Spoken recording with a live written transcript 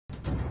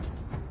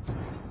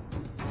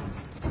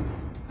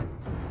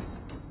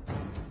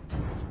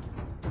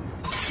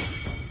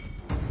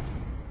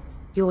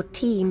Your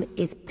team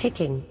is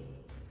picking.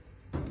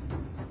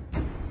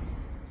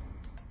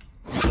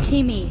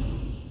 Kimi.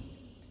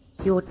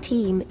 Your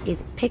team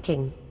is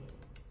picking.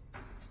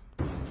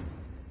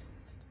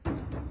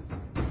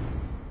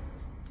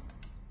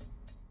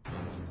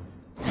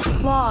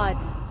 Claude.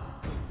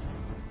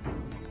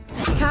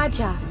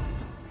 Kaja.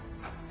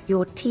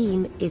 Your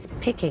team is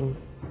picking.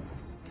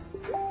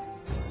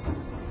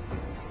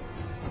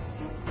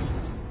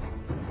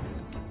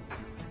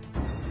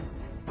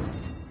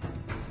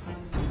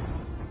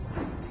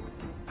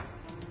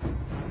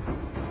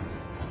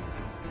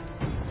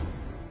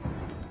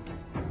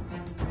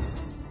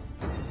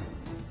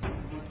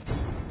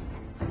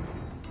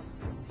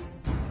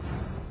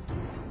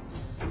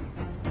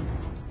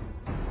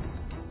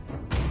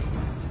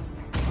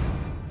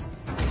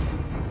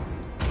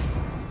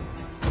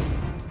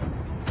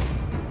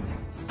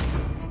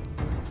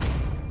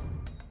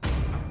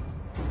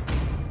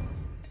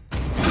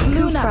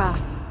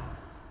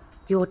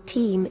 Your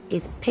team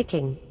is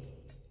picking.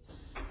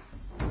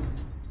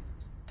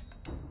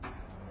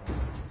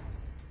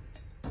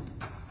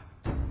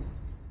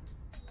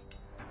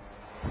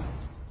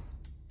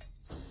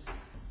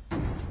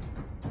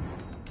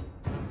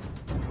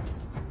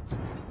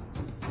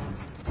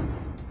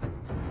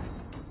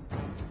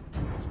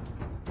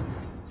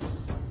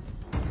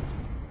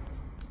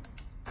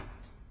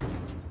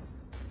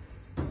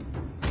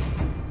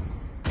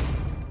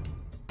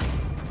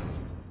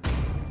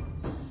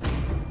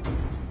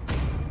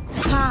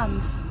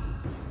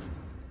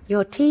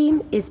 Your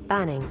team is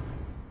banning.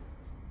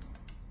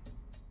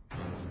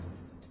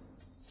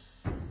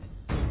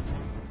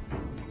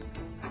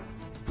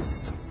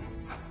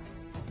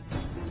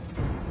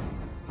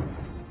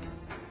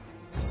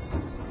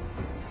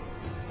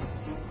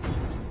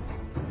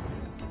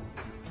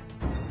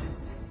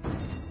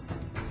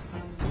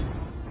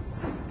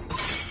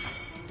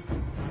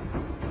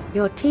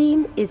 Your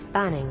team is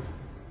banning.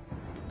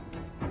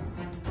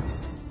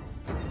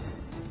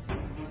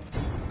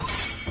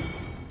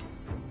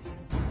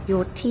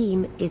 Your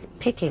team is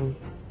picking.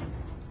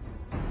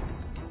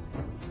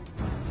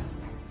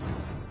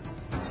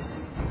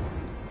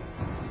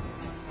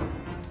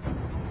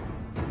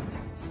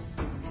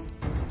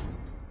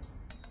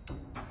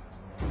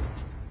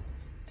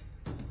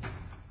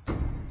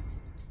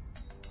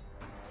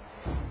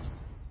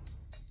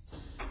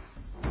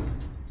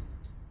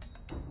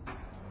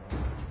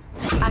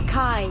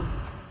 Akai.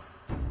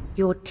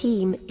 Your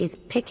team is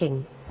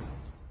picking.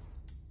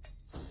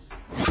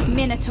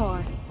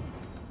 Minotaur.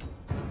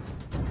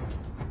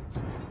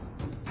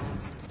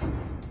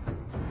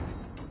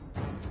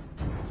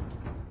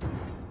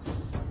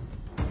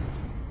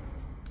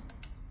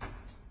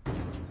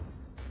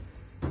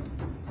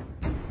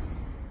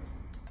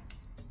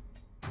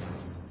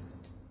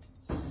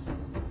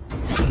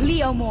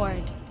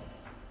 Leomord.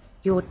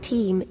 Your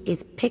team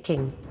is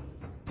picking.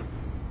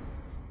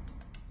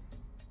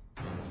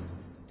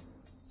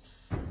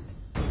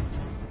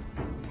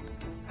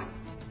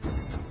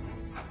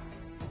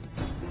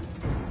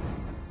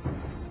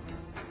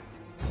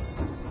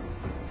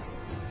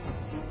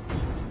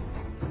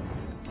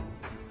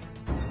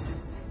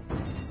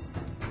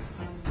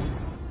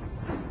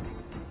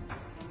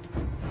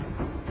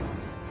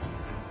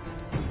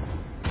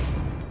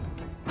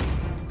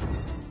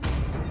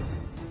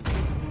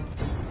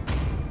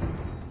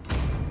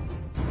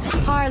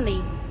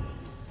 Harley.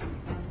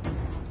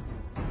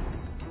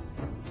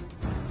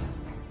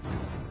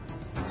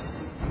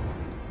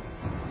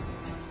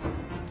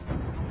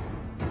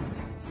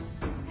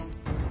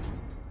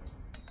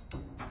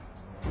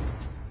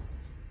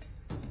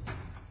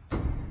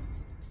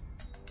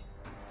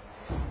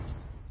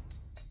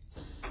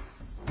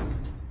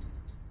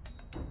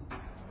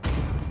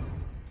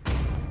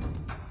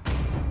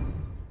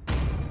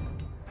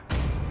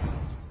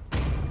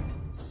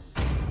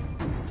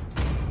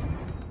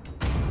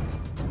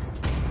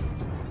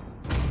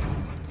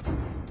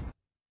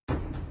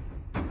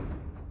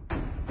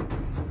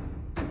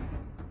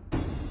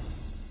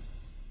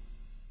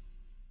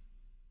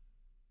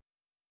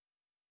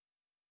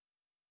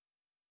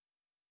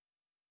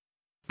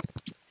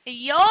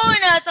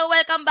 Yun! So,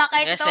 welcome back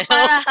guys. Ito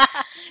para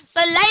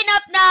sa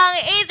lineup ng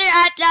Aether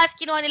Atlas,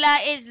 kinuha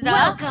nila is the...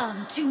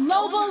 Welcome to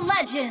Mobile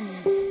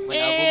Legends!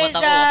 Is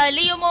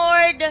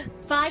Leomord,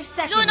 5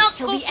 seconds Lunox,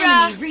 till the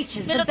Kufra, enemy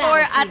reaches the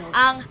Minotaur, at battlefield.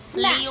 ang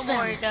Smash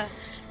Leomord. them.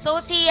 So,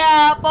 si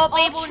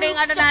Popeye muna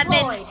yung ano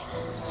natin.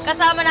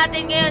 Kasama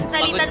natin ngayon.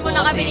 Salitan mo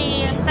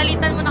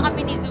na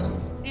kami ni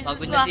Zeus.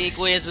 Pagod na si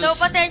Kuya Zeus. So,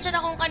 pasensya na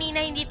kung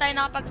kanina hindi tayo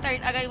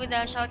nakapag-start agad with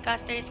the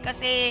shoutcasters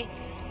kasi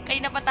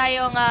kanina pa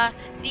tayong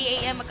 3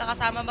 AM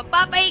magkakasama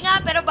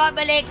magpapahinga pero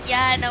babalik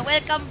yan.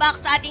 Welcome back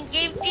sa ating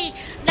Game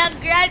 3 ng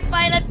Grand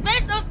Finals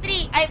Best of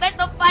 3, ay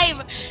Best of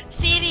 5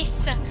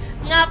 series.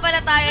 Nga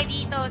pala tayo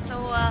dito. So,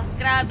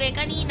 grabe.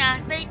 Kanina,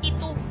 32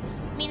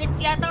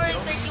 minutes yata or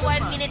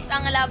 31 minutes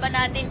ang laban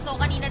natin. So,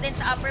 kanina din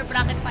sa upper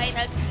bracket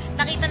finals,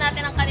 nakita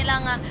natin ang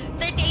kanilang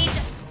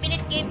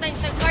 38-minute game time.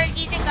 So, car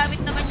keys yung gamit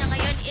naman niya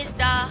ngayon is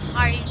the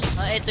Harley.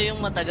 Ito yung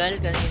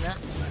matagal kanina.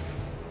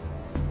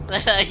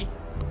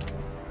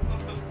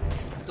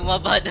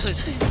 Tumaba daw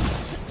si...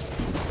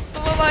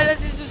 Tumaba na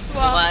si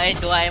Suswa.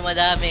 Kumain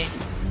madami.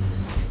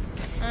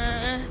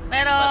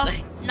 Pero,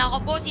 Patay. nako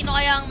po, sino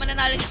kaya ang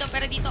mananalo dito?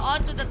 Pero dito,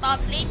 on to the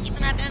top lane, kita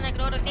natin na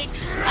nagro-rotate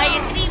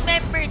ay 3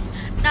 members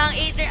ng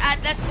Aether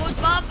Atlas. Gold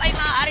buff ay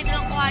maaari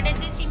nilang kuhanin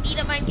since hindi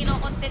naman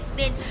kinokontest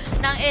din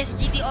ng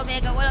SGD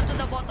Omega. Walang to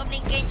the bottom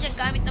lane. Kenshin,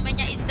 gamit naman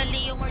niya is the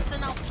Leo Mord.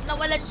 So,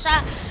 nawalan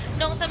siya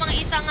nung sa mga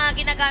isang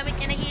ginagamit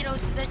niya na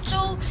heroes, the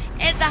Cho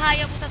and the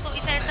Hayabusa. So,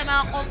 isa sa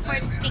mga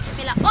comfort picks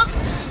nila. Oops!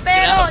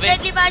 Pero, Grabe.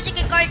 Deadly Magic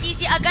kay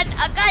Cartesi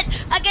agad-agad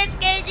against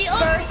KG.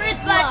 Oops!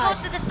 First blood goes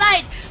to the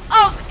side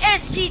of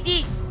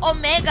SGD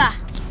Omega.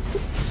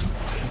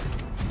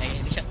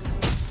 Ayun siya.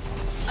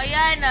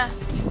 Ayan,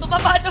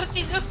 tumaba daw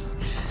si Zeus.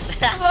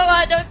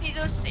 Tumaba daw si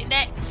Zeus.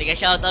 Hindi. Tiga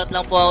shoutout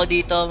lang po ako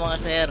dito mga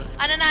sir.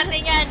 Ano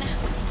natin yan?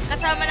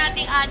 Kasama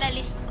nating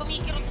analyst.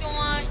 Kumikirot yung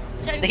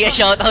dyan ko. Tiga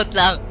shoutout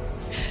lang.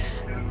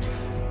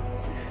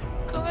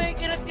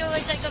 Kumikirot yung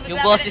dyan ko.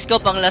 Yung bosses ko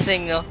pang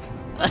lasing, no?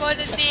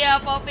 Boses ni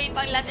Popeye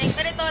Panglasing.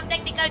 Pero ito,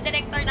 technical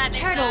director natin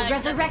Turtle sa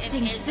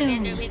resurrecting ML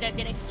soon. together with the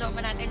direct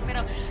Joma natin.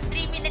 Pero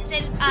 3 minutes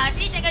and 3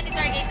 seconds in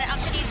target na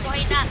actually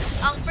buhay na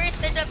ang first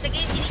third of the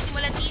game.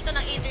 Sinisimulan dito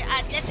ng Aether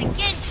Atlas.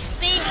 Again,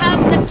 they have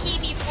the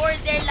Kimi for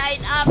their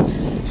lineup.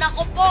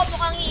 Naku po,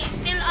 mukhang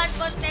still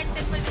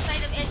uncontested for the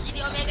side of SGD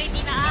Omega.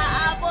 Hindi na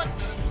aabot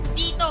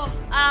dito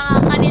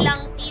ang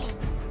kanilang team.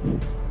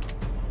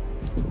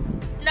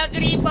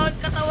 Nag-rebound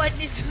katawan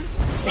ni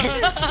Zeus.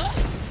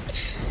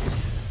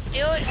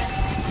 Yun.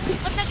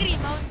 Ba't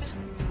nag-rebound?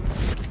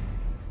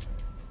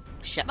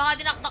 Siya. Baka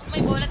dinakdak mo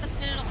yung bola, tapos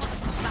nilulok mo,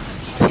 tapos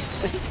nakbakit.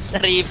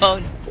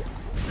 Na-rebound.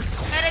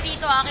 Pero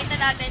dito, kita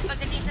natin,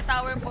 pagdating sa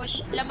tower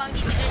push, lamang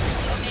dito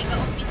SGD Omega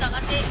umpisa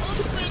kasi,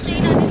 oops, kuya Jay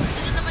natin,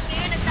 sila naman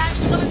ngayon,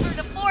 nag-damage coming from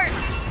the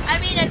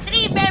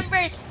 3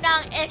 members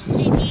ng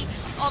SGD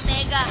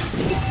Omega.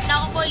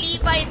 Naku po,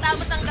 Levi,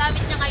 tapos ang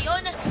gamit niya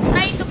ngayon,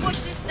 trying to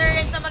push this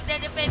turret sa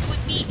magde-defend would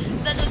be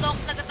the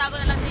Lunox,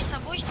 nagtatago na lang din sa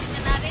bush.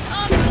 Tingnan natin,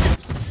 oops,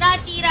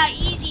 nasira,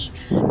 easy.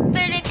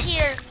 Turret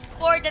here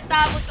for the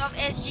Tamus of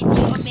SGD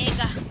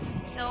Omega.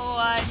 So,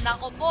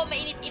 naku po,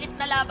 mainit-init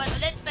na laban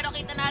ulit. Pero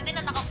kita natin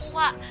na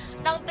nakakuha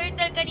ng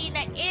turtle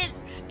kanina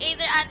is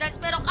Aether Atlas.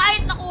 Pero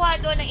kahit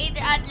nakuha doon ng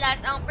Aether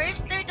Atlas, ang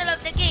first turtle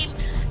of the game,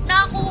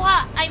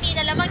 nakuha. I mean,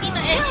 alamang dito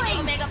SGD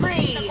Omega pa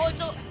rin sa gold.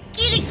 So,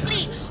 killing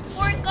spree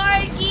for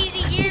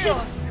Cartesi here.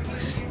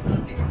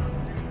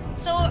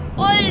 So,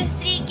 all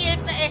 3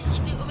 kills na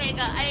SGD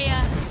Omega ay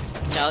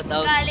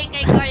Shoutout. galing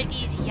kay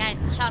Cartesi. Yan,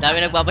 shoutout.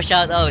 Dami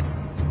nagpapa-shoutout.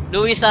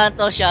 Luis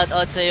Santos,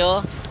 shoutout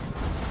sa'yo.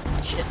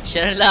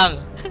 Share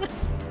lang.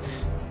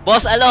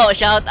 Boss Alo,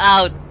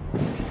 shoutout.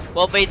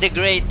 Popeye the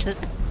Great.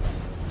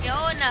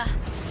 Yun na.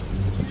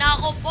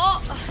 Nako po.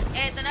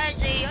 Eto na,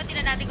 J.O.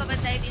 Tingnan natin kung ba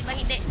dive in ba.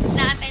 Hindi.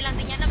 Naantay lang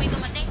din yan na may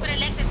dumating. Pero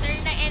Lex,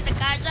 Eterna, and the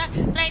Kaja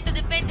trying to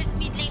defend this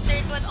mid lane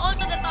third one. On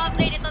to the top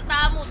lane. Ito,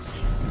 Tamus.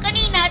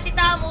 Kanina, si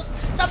Tamus,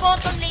 sa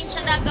bottom lane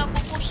siya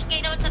nag-push.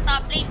 Kaya naman sa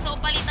top lane. So,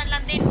 palitan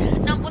lang din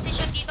ng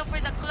position dito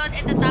for the Claude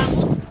and the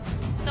Tamus.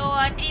 So,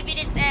 3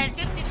 minutes and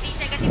 53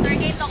 seconds in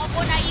target. Ako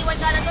po, naiwan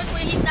ka na doon.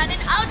 Kuya hit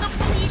natin out of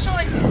position.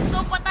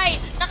 So, patay.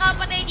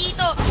 Nakapatay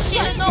dito. Si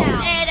Lunox.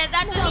 And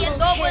that will be a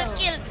double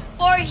kill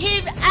for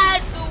him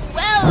as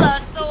well.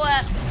 So,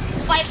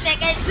 5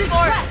 seconds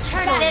before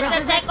there's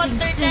a second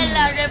turtle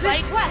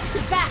revive.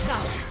 Request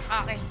backup.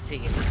 Okay.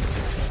 Sige.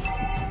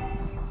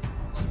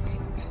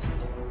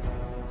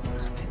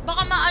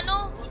 Baka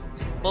maano?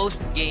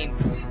 Post-game.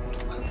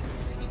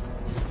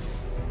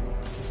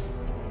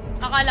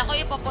 Akala ko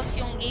ipapos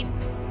yung game.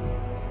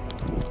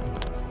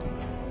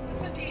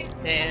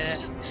 Eh,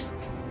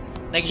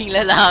 naging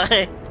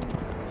lalaki.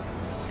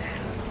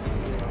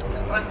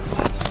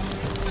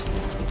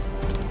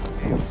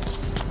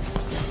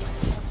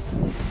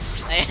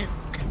 Ayan.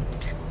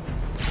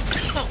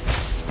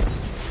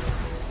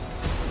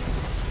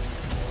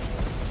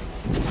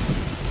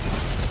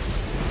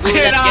 Ayun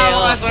Gulat na nga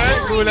kayo. mga sir,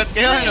 gulat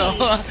kayo, no?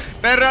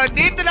 Pero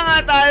dito na nga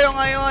tayo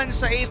ngayon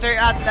sa Aether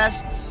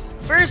Atlas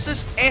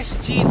versus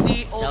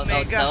SGD Omega.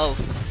 Shoutout daw.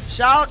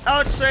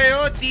 Shoutout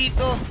sa'yo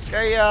dito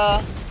kay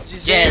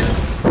Giselle,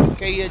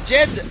 kay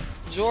Jed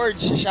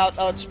George,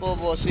 shoutouts po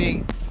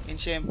bossing. And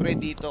syempre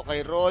dito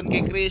kay Ron,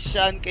 kay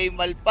Christian, kay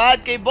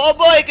Malpad, kay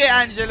Boboy, kay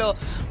Angelo.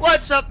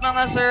 What's up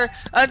mga sir?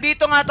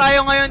 Dito nga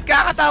tayo ngayon,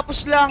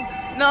 kakatapos lang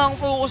ng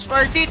Focus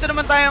Fire. Dito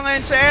naman tayo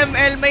ngayon sa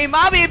ML. May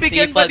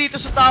mabibigyan ba Sipag. dito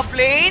sa top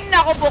lane?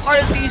 Naku po,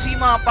 Cartesi,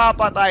 mga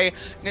papatay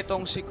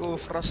nitong si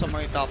Kufra sa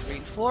may top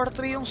lane.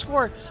 4-3 yung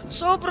score.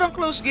 Sobrang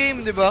close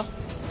game, di ba?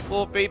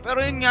 Popeye. Pero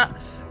yun nga,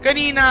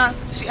 kanina,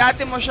 si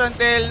Ate Mo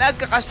Chantel,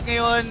 nagkakast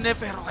ngayon,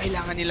 pero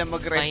kailangan nila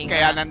mag-rest. Pahinga.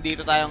 Kaya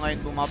nandito tayo ngayon,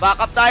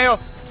 bumabackup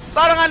tayo.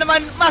 Para nga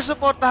naman,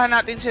 masuportahan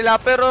natin sila.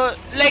 Pero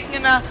like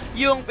nyo na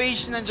yung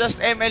page ng Just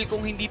ML.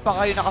 Kung hindi pa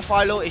kayo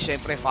naka-follow,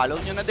 syempre follow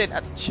nyo na din.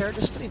 At share the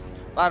stream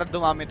para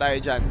dumami tayo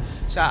dyan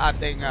sa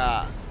ating,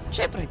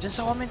 syempre, dyan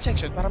sa comment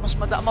section para mas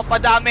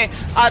mapadami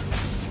at